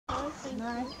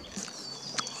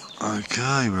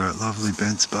Okay, we're at lovely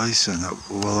Basin at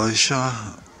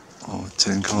Wallacia, or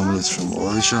 10 kilometres from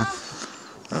Wallacia,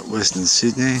 at Western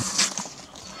Sydney.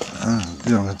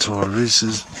 Young Tyrese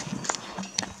is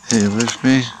here with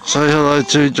me. Say hello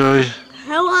to Joy.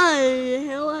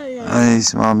 Hello. And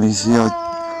his mummy's here.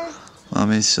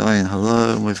 Mummy's saying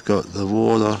hello, and we've got the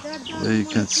water where you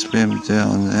can swim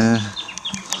down there.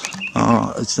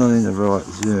 Oh, it's not in the right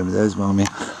zoom, there's Mummy.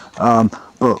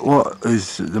 But what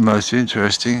is the most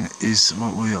interesting is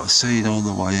what we are seeing all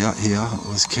the way out here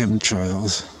was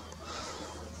chemtrails.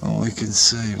 And we can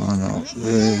see one up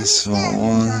there, so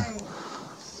one.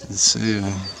 You can see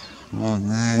one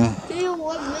there.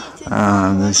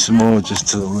 And there's some more just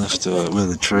to the left of it where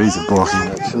the trees are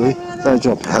blocking actually. Don't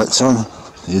drop your hats on,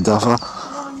 you duffer.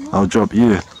 I'll drop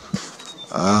you.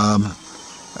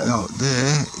 Out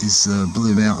there is the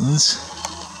Blue Mountains,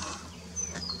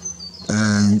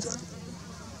 and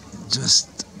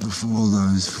just before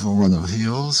those final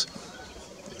hills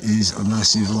is a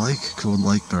massive lake called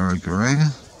Lake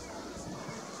Barragarang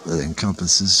that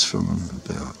encompasses from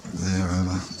about there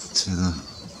over to the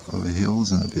other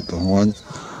hills and a bit behind.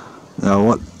 Now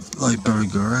what Lake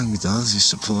Barragarang does is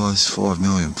supplies 5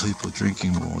 million people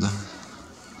drinking water,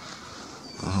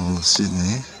 the whole of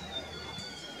Sydney.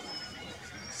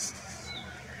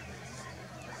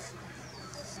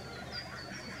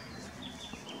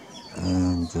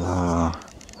 And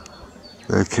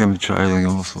they're chemtrailing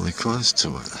awfully close to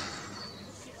it.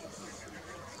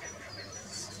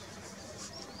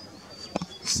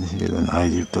 You can hear the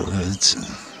native birds and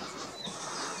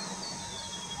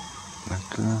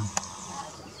background.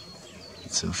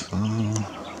 It's a farm.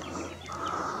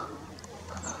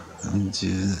 And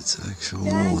yeah, that's actual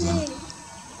water.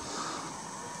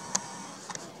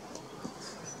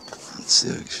 That's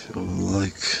the actual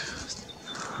lake.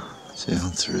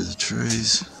 Down through the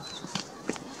trees.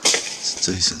 It's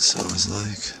a decent sized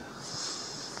lake.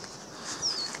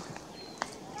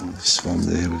 I've swum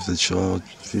there with the child a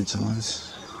few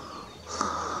times.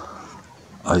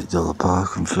 $8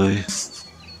 parking fee.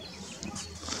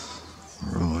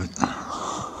 Right.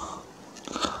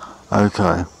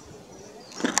 Okay.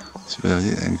 That's about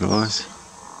it then, guys.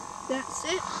 That's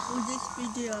it for this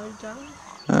video, done.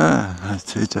 As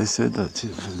TJ said, that's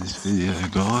it for this video,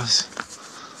 guys.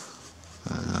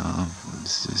 But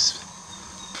it's just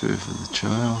proof of the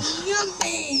trails.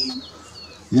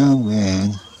 Young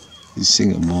man is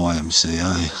singing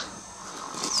YMCA.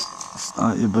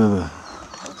 Aren't you, brother?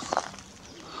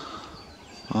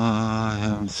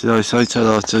 YMCA. Say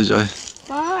ta-da, TJ.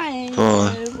 Bye.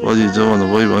 Bye. What are you doing, a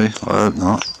wee-wee? I hope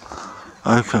not.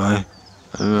 Okay.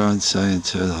 Everyone's saying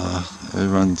ta-da.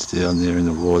 Everyone's down there in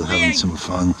the water having some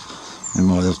fun. We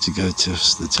might have to go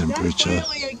test the temperature.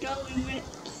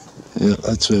 Yeah,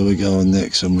 that's where we're going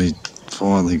next when we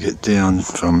finally get down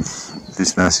from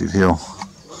this massive hill.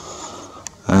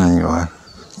 Anyway,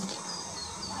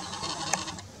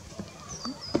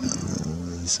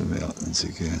 there's the mountains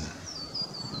again.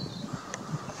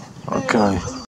 Okay.